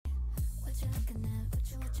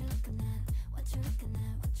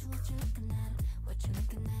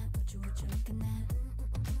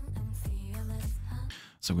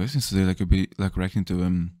So guys, today like I'll be like reacting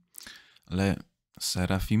to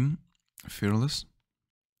SSERAFIM FEARLESS,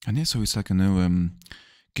 and yeah, so it's like a new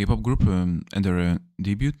K-pop group and their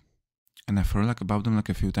debut, and I've heard like about them like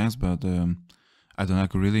a few times, but I don't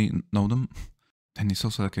like really know them. And it's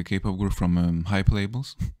also like a K-pop group from hype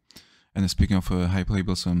labels. And speaking of hype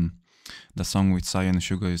labels, the song with Psy and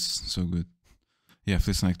Suga is so good. Yeah, I've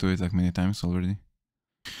listened like, to it like many times already.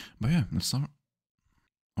 But yeah, let's start.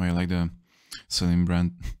 Oh, I like the Celine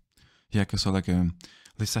brand. Yeah, cause so like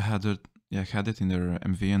Lisa had it, yeah, had it in their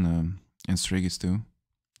MV and Stray Kids too.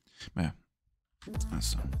 But yeah, let's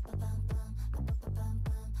start.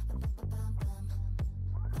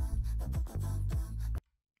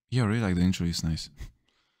 Yeah, I really like the intro. It's nice.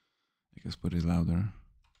 I guess put it louder.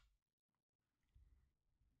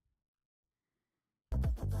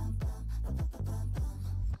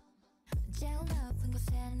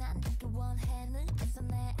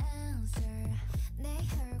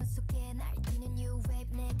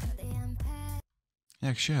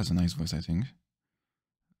 Yeah, she has a nice voice, I think.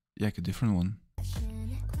 Yeah, like a different one.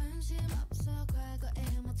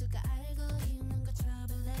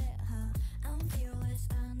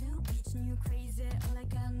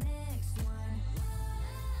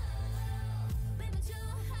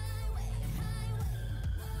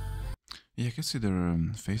 Yeah, I can see their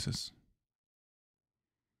faces.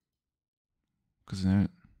 Cause I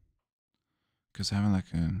haven't like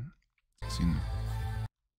seen.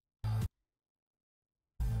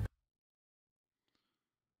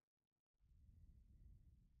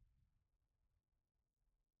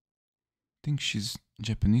 I think she's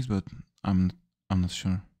Japanese, but I'm not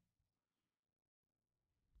sure.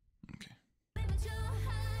 Okay.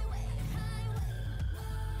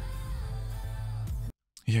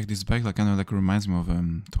 Yeah, this bag like kind of like reminds me of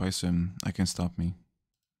Twice I Can't Stop Me.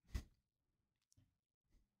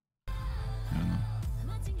 I don't know.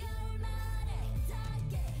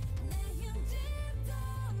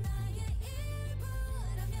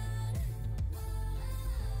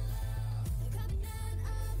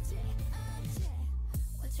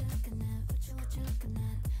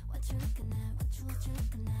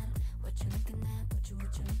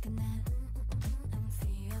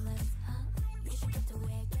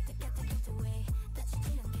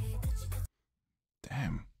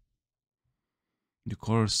 Damn. The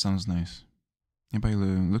chorus sounds nice. Yeah, by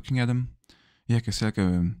looking at them, yeah, I can see like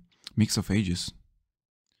a mix of ages.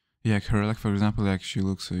 Yeah, like her, like for example, like she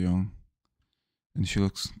looks so young, and she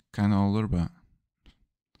looks kind of older, but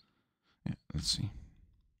yeah, let's see.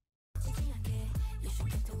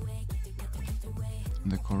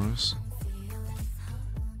 The chorus.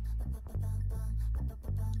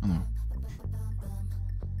 Oh no.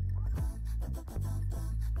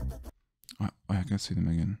 Oh, I can see them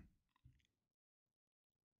again.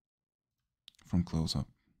 From close up.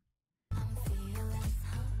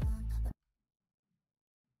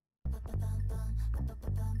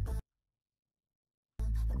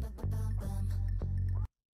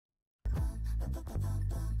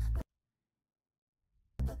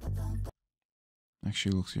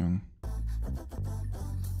 Actually looks young.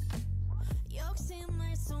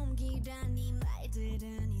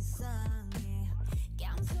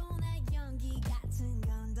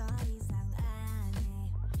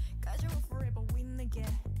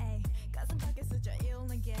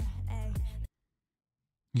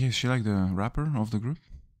 Yeah, is she like the rapper of the group?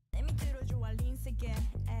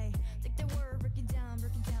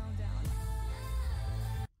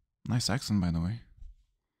 Nice accent, by the way.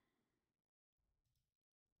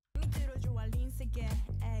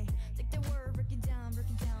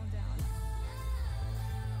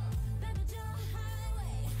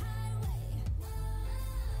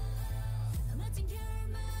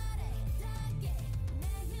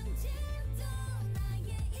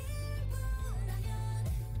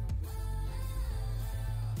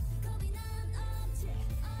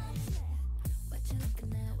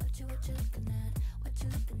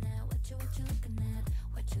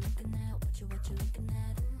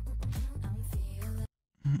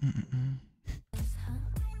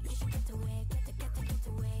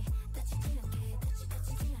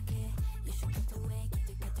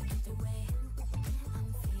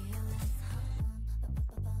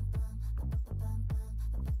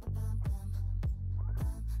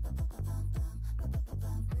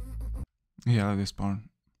 Yeah, I like this part.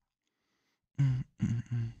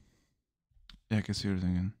 Yeah, I can see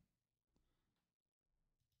everything again.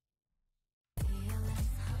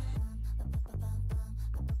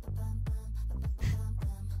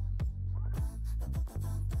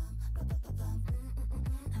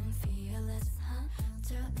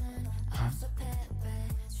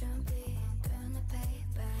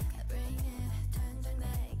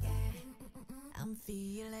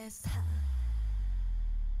 fearless.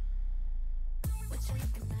 What you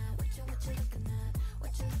looking at? What you looking at?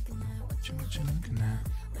 What you looking at? What you looking at?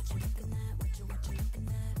 What you looking at? What you looking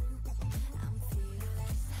at? I'm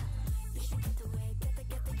fearless. You should get away, get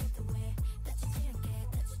away. That's it.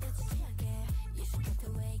 You should get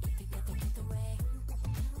away, get away.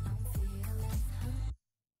 I'm fearless.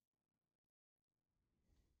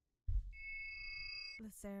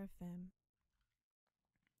 SSERAFIM.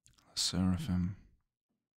 SSERAFIM.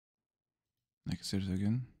 I can say it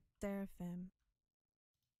again. SSERAFIM.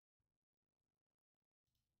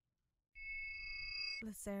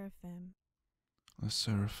 SSERAFIM.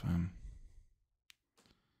 SSERAFIM.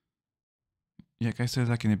 Yeah, I said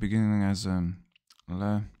like in the beginning as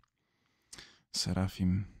Le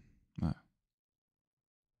Seraphim.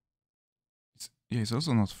 It's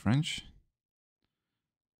also not French.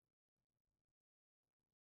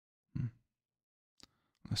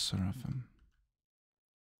 Le Seraphim.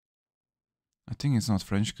 I think it's not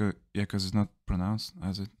French, because it's not pronounced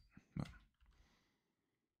as it. But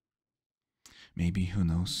maybe, who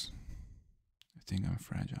knows? I think I'm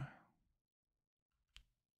fragile.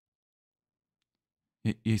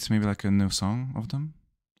 It's maybe like a new song of them.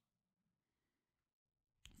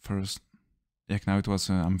 First, now it was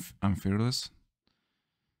I'm Fearless,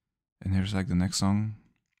 and here's like the next song,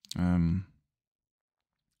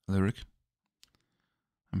 lyric.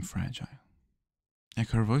 I'm fragile.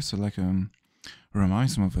 Like her voice, like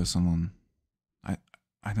reminds me of someone. I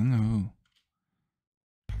don't know who.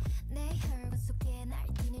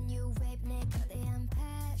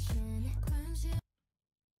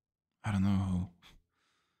 I don't know who.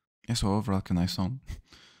 Yeah, so overall, like a nice song.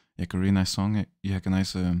 Like a really nice song. Yeah, like a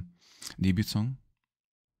nice debut song.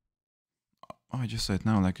 Oh, I just said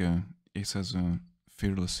now, like it says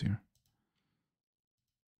Fearless here.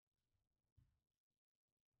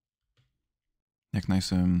 Like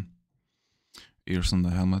nice ears on the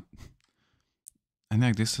helmet. And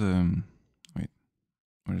like this wait,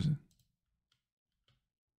 where is it?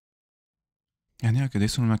 And yeah, okay,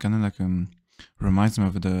 this one kind of like reminds me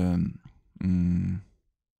of the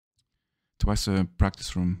Twice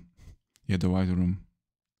practice room. Yeah, the white room.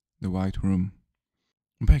 The white room.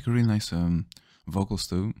 But like really nice vocals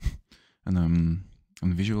too. And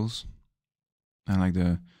visuals. And like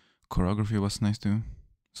the choreography was nice too.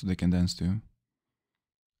 So they can dance too.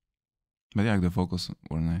 But yeah, like the vocals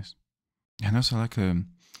were nice. And also like yeah,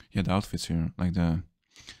 the outfits here. Like the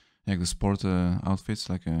sport outfits,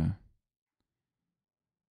 like and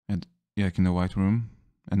yeah, like in the white room.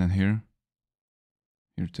 And then here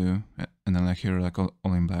too. And then like here, like all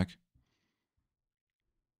in black.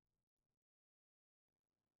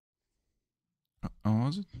 Oh,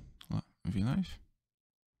 was it V-Live?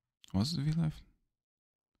 Was it V-Live?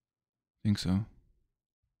 Think so.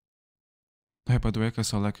 Hey, by the way, I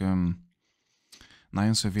saw like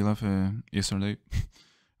Nyan's V-Live yesterday.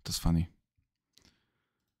 It was funny.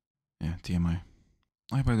 Yeah, TMI.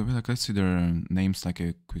 Oh, by the way, like let's see their names like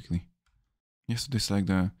quickly. Yes, this is like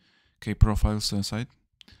the K-Profiles site.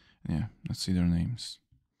 Yeah, let's see their names.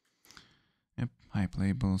 Yep, hype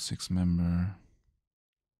label, 6-member.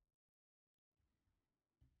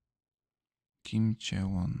 Kim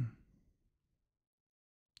Chaewon.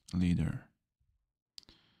 Leader.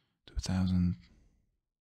 2000.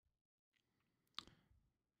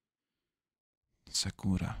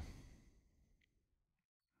 Sakura.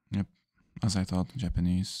 Yep, as I thought,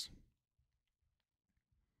 Japanese.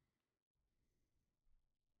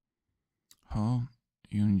 Ho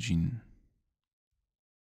Yunjin.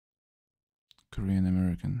 Korean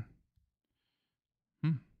American.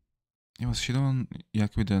 Yeah, was she the one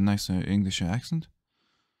like with a nice English accent?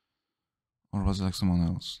 Or was it like someone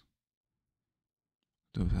else?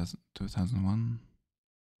 2001.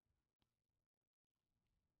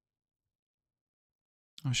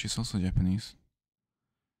 Oh, she's also Japanese.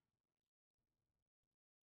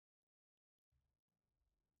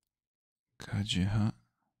 Kazuha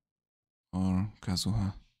or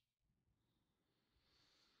Kazuha.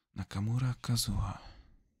 Nakamura Kazuha.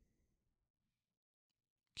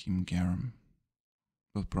 Kim Garam.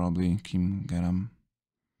 But probably Kim Garam.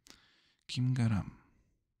 Kim Garam.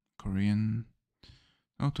 Korean.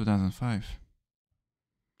 Oh, 2005.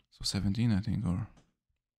 So 17, I think, or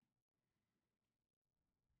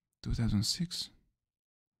 2006.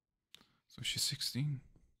 So she's 16.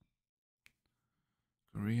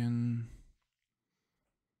 Korean.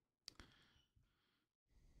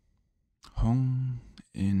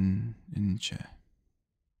 Eunchae.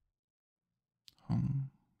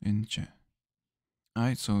 Eunchae.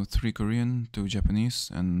 Alright, so 3 Korean, 2 Japanese,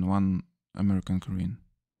 and 1 American Korean.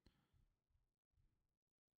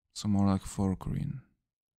 So more like 4 Korean.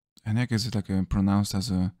 And I guess it's like pronounced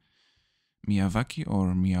as a Miyawaki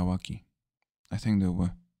or Miyawaki. I think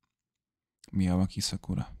the Miyawaki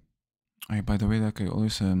Sakura. By the way, like I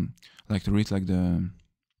always like to read like the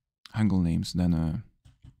Hangul names than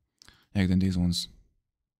these ones.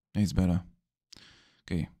 It's better.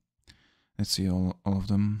 Okay, let's see all of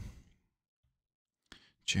them.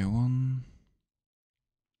 Chaewon,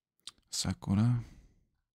 Sakura,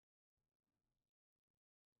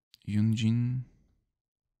 Yunjin,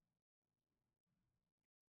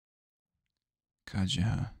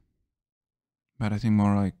 Kazuha. But I think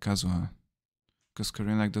more like Kazuha, because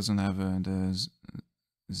Korean like doesn't have the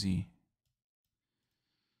Z.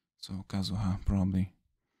 So Kazuha probably.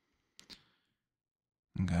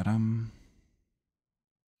 Garam,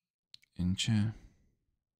 Eunchae.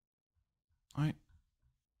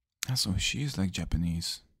 So she is like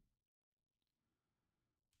Japanese.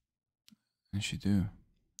 And she do.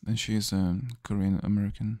 And she is Korean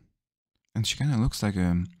American. And she kind of looks like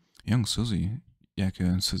a young Suzy, like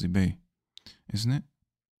Suzy Bay, isn't it?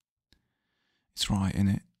 It's right, isn't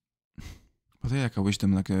it? But yeah, like I wish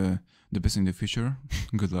them like the best in the future.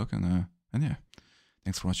 Good luck and yeah.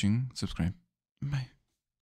 Thanks for watching. Subscribe. Bye.